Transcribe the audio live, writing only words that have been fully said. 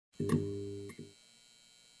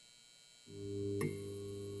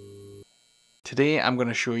Today I'm going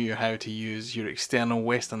to show you how to use your external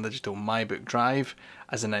Western Digital mybook drive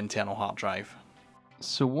as an internal hard drive.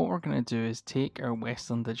 So what we're going to do is take our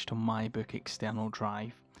Western Digital mybook external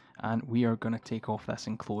drive and we are going to take off this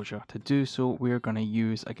enclosure. To do so, we're going to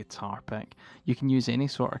use a guitar pick. You can use any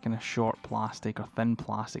sort of kind of short plastic or thin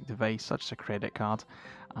plastic device such as a credit card,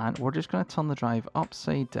 and we're just going to turn the drive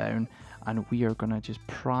upside down and we are going to just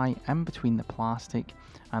pry in between the plastic,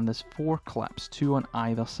 and there's 4 clips, 2 on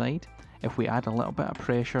either side. If we add a little bit of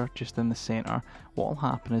pressure just in the center, what will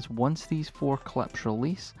happen is once these 4 clips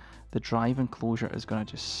release, the drive enclosure is going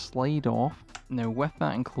to just slide off. Now with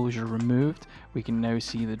that enclosure removed, we can now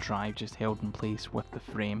see the drive just held in place with the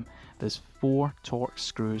frame. There's 4 Torx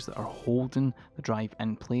screws that are holding the drive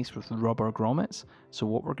in place with rubber grommets. So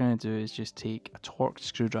what we're going to do is just take a Torx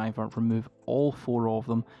screwdriver, remove all 4 of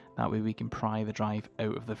them, that way we can pry the drive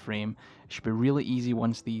out of the frame. It should be really easy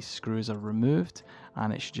once these screws are removed,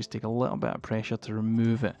 and it should just take a little bit of pressure to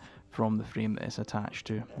remove it from the frame that it's attached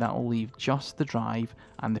to. That will leave just the drive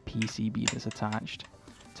and the PCB that's attached.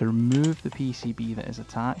 To remove the PCB that is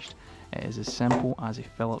attached, it is as simple as a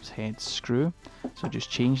Phillips head screw. So just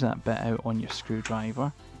change that bit out on your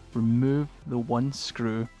screwdriver, remove the 1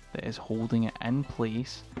 screw that is holding it in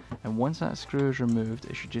place, and once that screw is removed,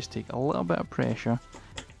 it should just take a little bit of pressure,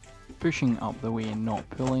 pushing up the way and not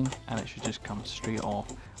pulling, and it should just come straight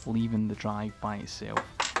off, leaving the drive by itself.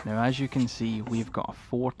 Now as you can see, we've got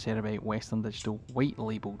a 4TB Western Digital white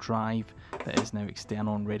label drive that is now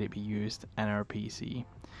external and ready to be used in our PC.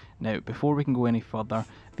 Now before we can go any further,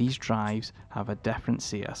 these drives have a different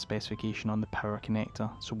set of specification on the power connector,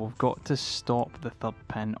 so we've got to stop the 3rd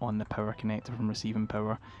pin on the power connector from receiving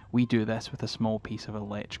power. We do this with a small piece of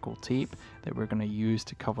electrical tape that we're going to use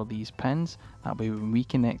to cover these pins. That way when we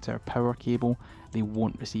connect our power cable, they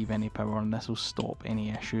won't receive any power, and this will stop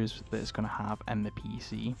any issues that it's going to have in the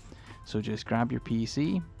PC. So just grab your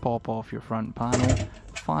PC, pop off your front panel,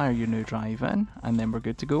 fire your new drive in, and then we're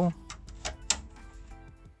good to go.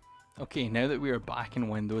 Okay, now that we are back in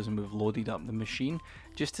Windows and we've loaded up the machine,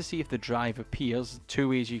 just to see if the drive appears, 2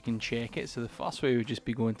 ways you can check it. So the first way would just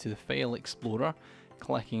be going to the File Explorer,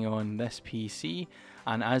 clicking on this PC,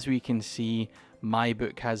 and as we can see,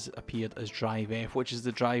 mybook has appeared as drive F, which is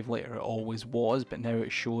the drive letter it always was, but now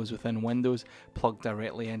it shows within Windows plugged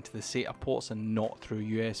directly into the SATA ports and not through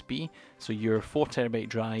USB. So your 4TB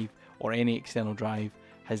drive or any external drive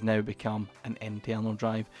has now become an internal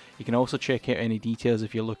drive. You can also check out any details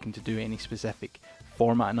if you're looking to do any specific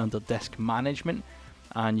formatting under disk management,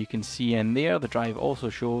 and you can see in there the drive also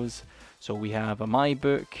shows. So we have a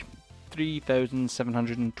mybook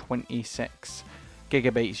 3726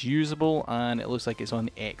 gigabytes usable, and it looks like it's on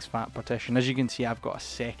the exFAT partition. As you can see, I've got a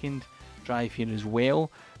second drive here as well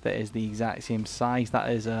that is the exact same size. That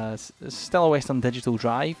is still a Western Digital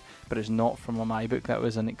drive, but it's not from a mybook. That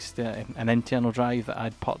was an internal drive that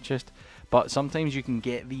I'd purchased. But sometimes you can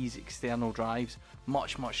get these external drives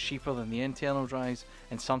much cheaper than the internal drives,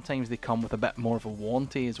 and sometimes they come with a bit more of a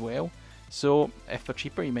warranty as well. So if they're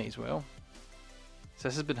cheaper, you might as well. So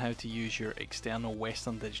this has been how to use your external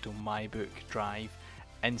Western Digital mybook drive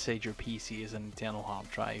inside your PC as an internal hard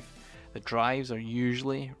drive. The drives are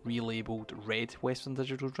usually relabeled red Western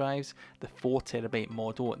Digital drives. The 4TB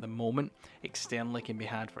model at the moment externally can be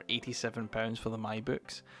had for £87 for the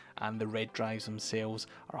mybooks, and the red drives themselves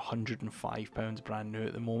are £105 brand new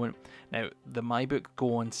at the moment. Now the mybook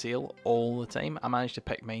go on sale all the time. I managed to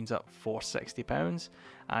pick mine up for £60,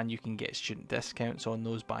 and you can get student discounts on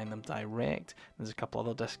those buying them direct. There's a couple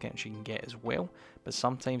other discounts you can get as well, but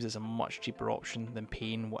sometimes it's a much cheaper option than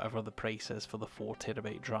paying whatever the price is for the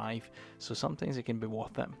 4TB drive. So sometimes it can be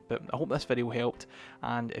worth it. But I hope this video helped,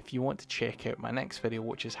 and if you want to check out my next video,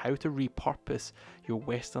 which is how to repurpose your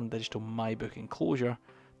Western Digital mybook enclosure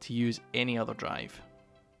to use any other drive.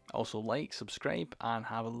 Also like, subscribe, and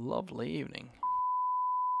have a lovely evening.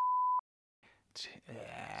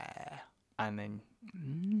 And then,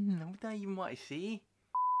 what do I even want to say?